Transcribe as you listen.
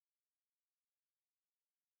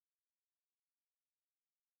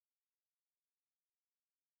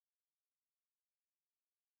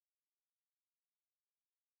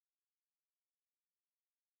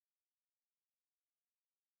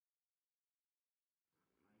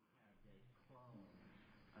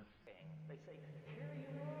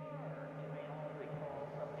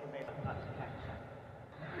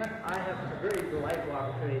I have a very delightful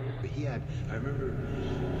opportunity. I remember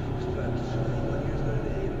about 21 years ago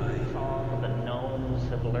today in my song, the gnomes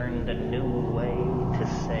have learned a new way to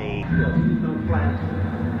say.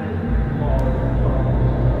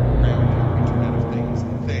 Internet of Things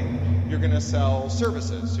thing. You're going to sell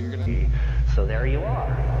services, so you're going to... So there you are.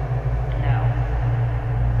 Now,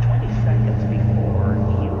 20 seconds before,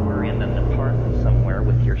 you were in an apartment somewhere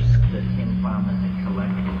with your split environment and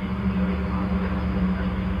collected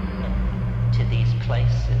to these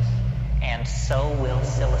places, and so will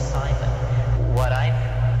psilocybin. What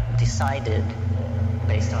I've decided,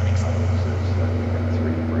 based on experiences,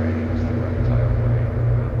 three brains, the reptile brain.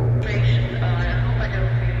 I hope I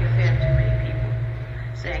don't really offend too many people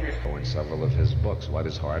saying this. In several of his books, what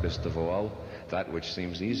is hardest of all? That which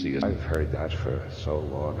seems easiest. I've heard that for so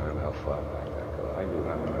long, I don't know how far back that goes. I knew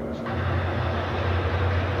that when I was...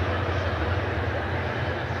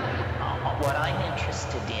 What I'm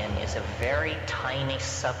interested in is a very tiny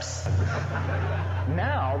subset.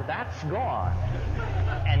 Now that's gone.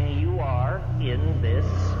 And you are in this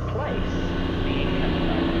place, being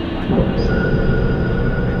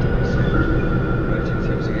Writing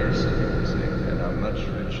using essays, and are much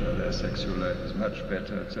richer, their sexual life is much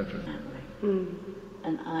better, etc.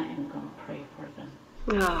 And I am going to pray for them.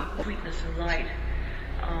 Sweetness and light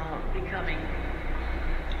becoming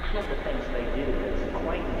One of the things they do is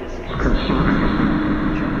quite disconcerting.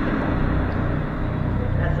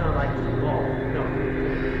 That's not like the ball. No.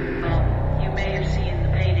 you may have seen the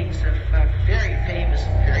paintings of very famous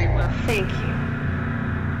and very well. Thank you.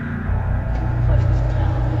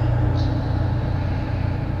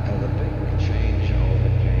 The big change,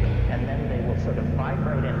 And then they will sort of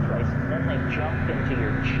vibrate in place, and then they jump into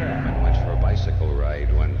your chest. I went for a bicycle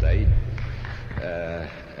ride one day.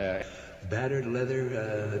 battered leather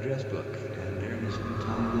address book, and there is a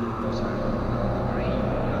tiny little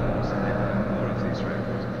More of these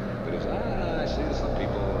records. But it's, I see some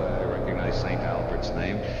people recognize St. Albert's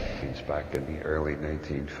name. It's back in the early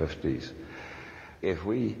 1950s. If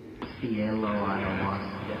we... But the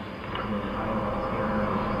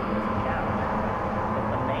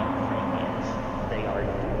main thing is, they are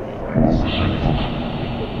doing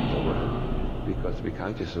because to be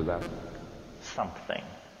conscious of that. something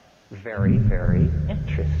very, very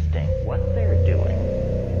interesting. What they're doing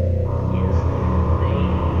is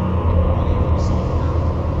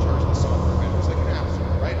charge the software vendors like an app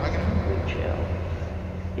store, right?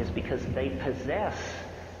 is because they possess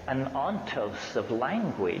an ontos of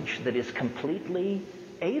language that is completely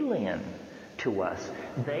alien to us.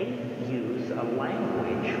 They use a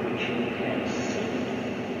language which you can see.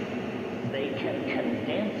 They can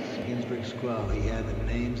condense. Ginsberg Squall. He had the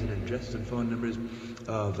names and addresses and phone numbers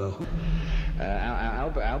of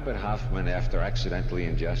Albert Hoffman, after accidentally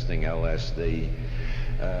ingesting LSD,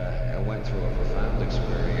 went through a profound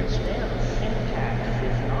experience. Syntax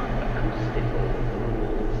is not acoustical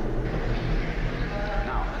rules.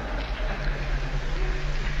 Now,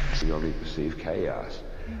 you only perceive chaos,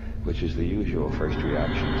 which is the usual first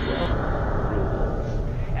reaction to rules.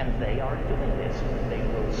 And they are doing this. They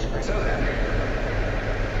will scream. So then,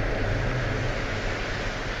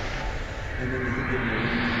 and then he didn't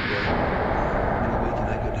anyway, can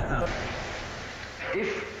I go down? If,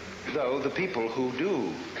 though, the people who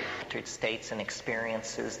do Altered states and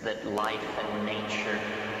experiences that life and nature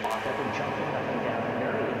are ever jumping up and down,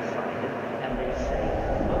 very excited, and they say,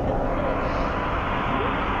 look at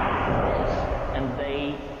this, and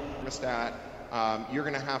they... Thermostat, you're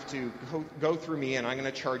going to have to go through me, and I'm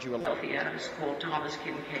going to charge you a... Wealthy Adams called Thomas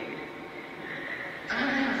Kincaid.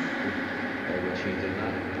 which he did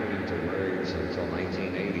not put into words until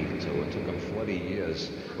 1980, so it took him 40 years.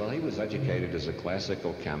 Well, he was educated as a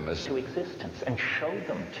classical chemist. to existence and show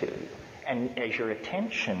them to you. And as your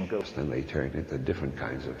attention goes... Then they turn into different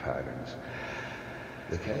kinds of patterns.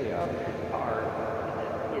 The chaos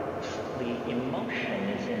the emotion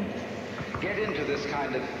is in... get into this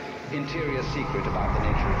kind of interior secret about the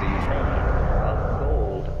nature of the universe. Of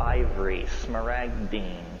gold, ivory,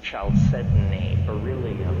 smaragdine, chalcedony,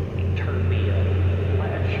 beryllium, ytterbium,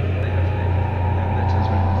 flesh,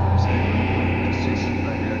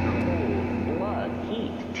 blood,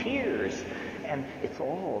 heat, tears, and it's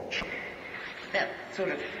all... That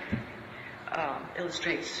sort of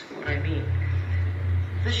illustrates what I mean.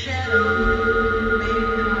 The shadow made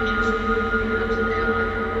conscious becomes an ally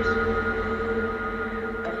of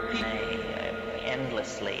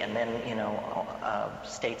endlessly, and then,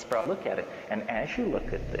 states brought look at it. And as you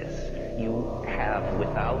look at this, you have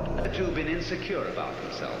without... The two been insecure about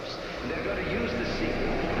themselves. And they're going to use the secret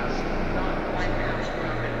as Not White House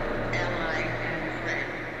Robin, ally and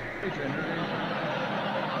friend.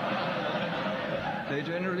 They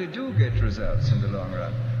generally do get results in the long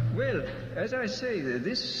run. Well, as I say,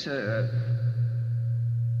 this